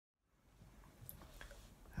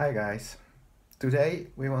Hi guys, today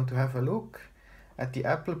we want to have a look at the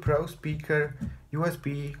Apple Pro Speaker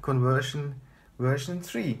USB conversion version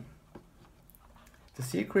 3. The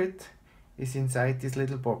secret is inside this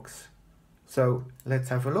little box, so let's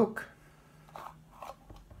have a look.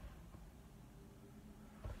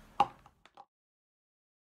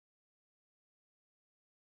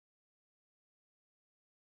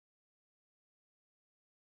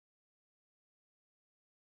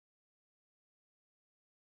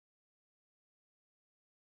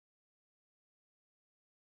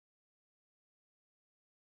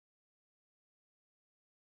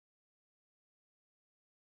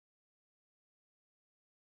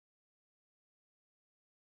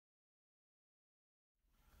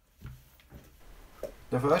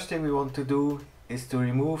 The first thing we want to do is to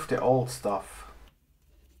remove the old stuff.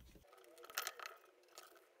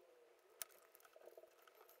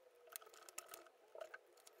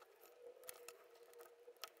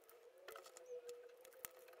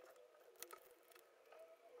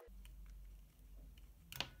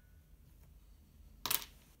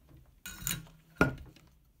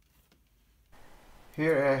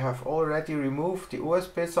 Here I have already removed the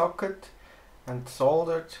USB socket and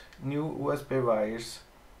soldered new USB wires.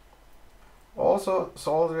 Also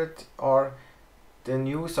soldered are the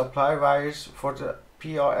new supply wires for the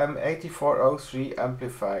PCM2704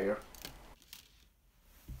 amplifier.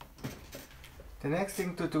 The next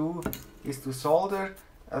thing to do is to solder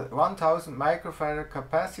a 1000 microfarad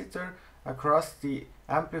capacitor across the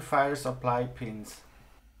amplifier supply pins.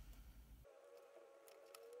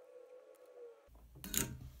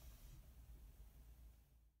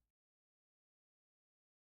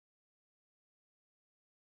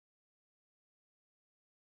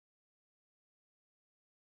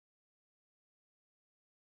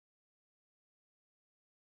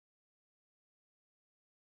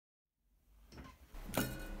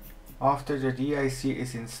 After the DAC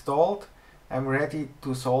is installed, I'm ready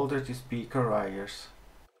to solder the speaker wires.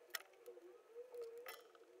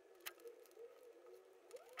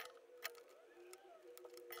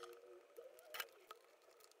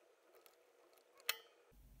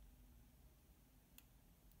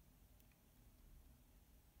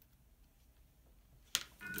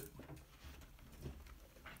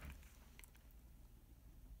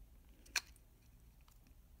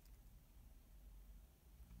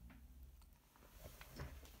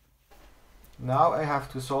 Now I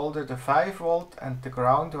have to solder the 5V and the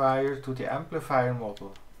ground wire to the amplifier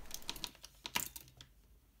module.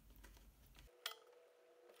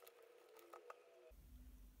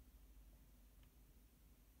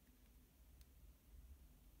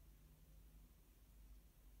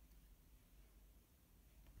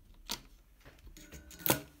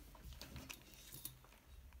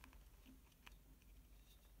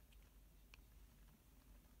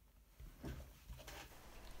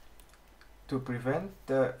 To prevent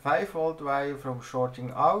the 5V wire from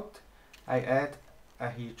shorting out, I add a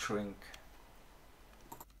heat shrink.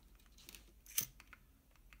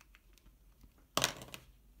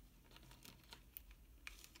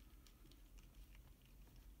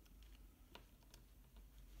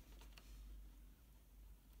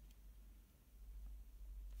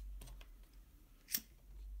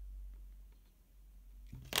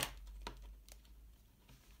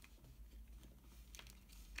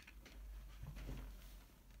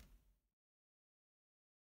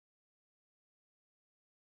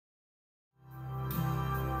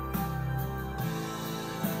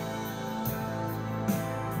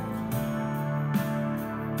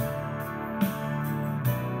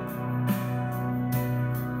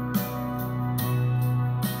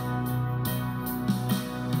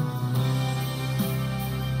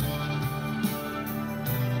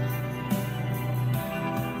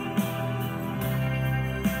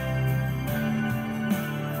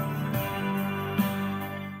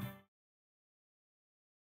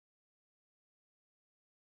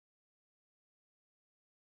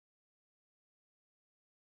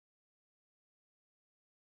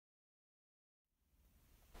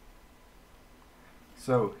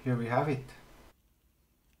 So here we have it.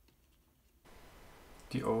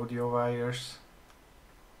 The audio wires,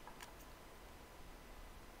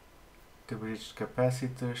 the bridged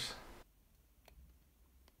capacitors,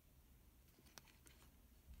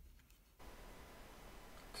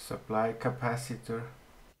 the supply capacitor,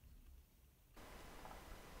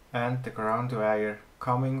 and the ground wire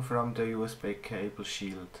coming from the USB cable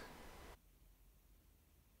shield.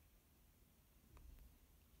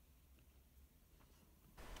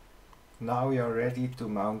 Now we are ready to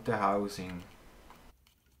mount the housing.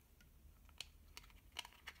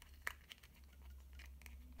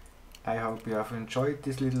 I hope you have enjoyed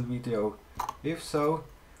this little video. If so,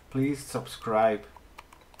 please subscribe.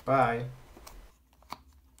 Bye.